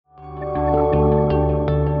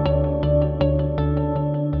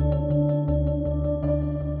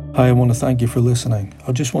Hi, I want to thank you for listening.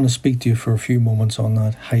 I just want to speak to you for a few moments on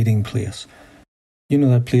that hiding place. You know,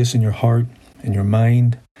 that place in your heart, in your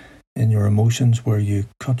mind, in your emotions where you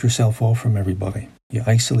cut yourself off from everybody. You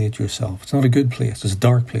isolate yourself. It's not a good place. It's a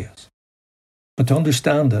dark place. But to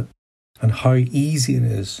understand it and how easy it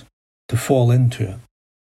is to fall into it,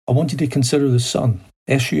 I want you to consider the sun,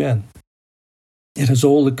 S-U-N. It has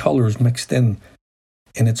all the colours mixed in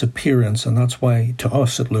its appearance, and that's why to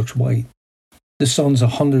us it looks white. The sun's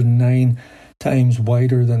 109 times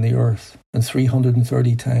wider than the earth and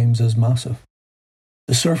 330 times as massive.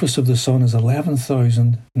 The surface of the sun is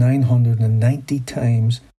 11,990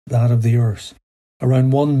 times that of the earth. Around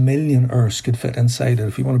 1 million earths could fit inside it.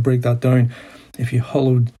 If you want to break that down, if you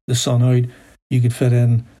hollowed the sun out, you could fit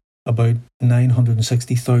in about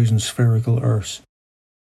 960,000 spherical earths.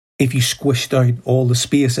 If you squished out all the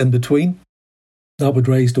space in between, that would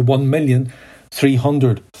rise to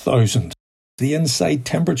 1,300,000. The inside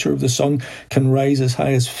temperature of the sun can rise as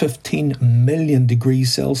high as 15 million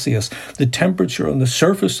degrees Celsius. The temperature on the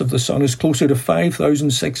surface of the sun is closer to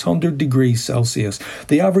 5,600 degrees Celsius.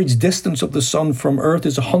 The average distance of the sun from Earth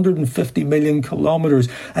is 150 million kilometers,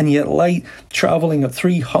 and yet light traveling at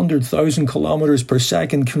 300,000 kilometers per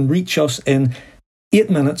second can reach us in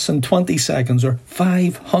 8 minutes and 20 seconds or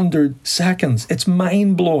 500 seconds. It's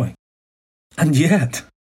mind-blowing. And yet,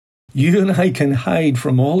 you and I can hide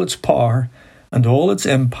from all its power and all its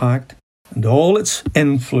impact and all its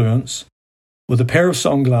influence with a pair of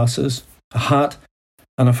sunglasses, a hat,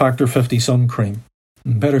 and a Factor 50 sun cream.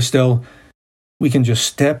 And better still, we can just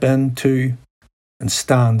step into and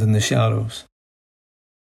stand in the shadows.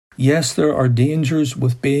 Yes, there are dangers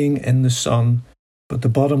with being in the sun, but the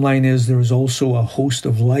bottom line is there is also a host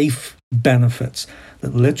of life benefits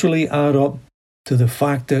that literally add up to the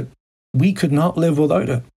fact that we could not live without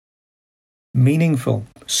it. Meaningful,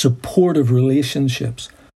 supportive relationships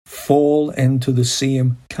fall into the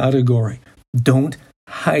same category. Don't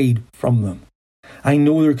hide from them. I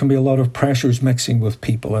know there can be a lot of pressures mixing with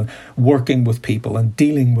people and working with people and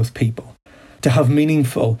dealing with people. To have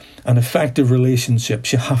meaningful and effective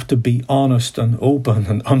relationships, you have to be honest and open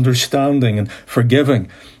and understanding and forgiving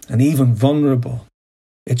and even vulnerable.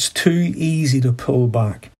 It's too easy to pull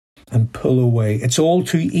back and pull away. It's all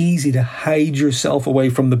too easy to hide yourself away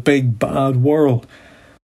from the big bad world.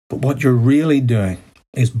 But what you're really doing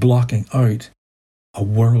is blocking out a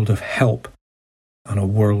world of help and a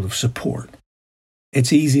world of support.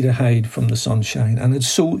 It's easy to hide from the sunshine, and it's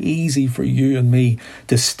so easy for you and me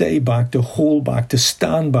to stay back, to hold back, to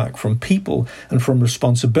stand back from people and from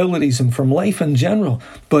responsibilities and from life in general.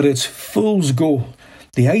 But it's fool's gold.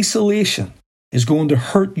 The isolation is going to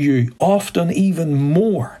hurt you often even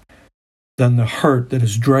more than the hurt that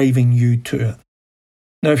is driving you to it.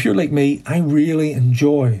 Now, if you're like me, I really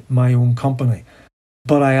enjoy my own company,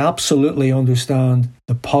 but I absolutely understand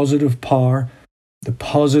the positive power, the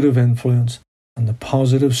positive influence, and the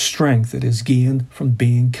positive strength that is gained from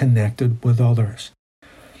being connected with others.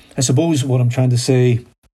 I suppose what I'm trying to say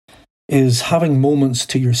is having moments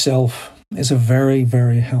to yourself is a very,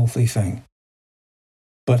 very healthy thing.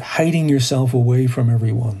 But hiding yourself away from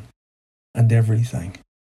everyone and everything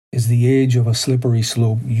is the age of a slippery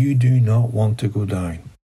slope you do not want to go down.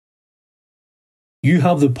 You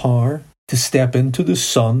have the power to step into the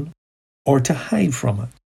sun or to hide from it.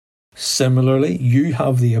 Similarly, you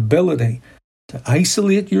have the ability to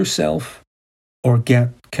isolate yourself or get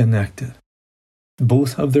connected.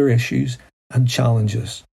 Both have their issues and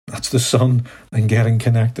challenges. That's the sun and getting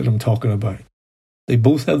connected I'm talking about. They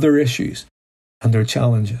both have their issues and their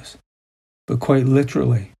challenges. But quite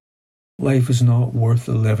literally, life is not worth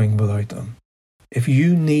the living without them. If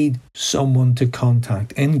you need someone to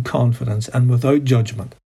contact in confidence and without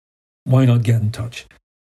judgment, why not get in touch?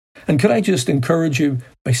 And could I just encourage you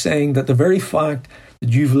by saying that the very fact that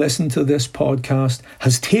you've listened to this podcast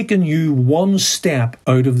has taken you one step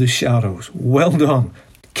out of the shadows. Well done.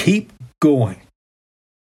 Keep going.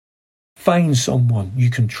 Find someone you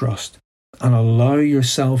can trust and allow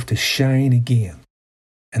yourself to shine again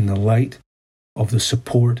in the light of the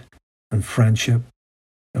support and friendship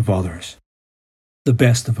of others. The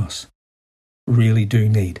best of us really do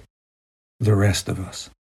need the rest of us.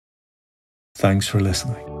 Thanks for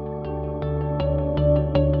listening.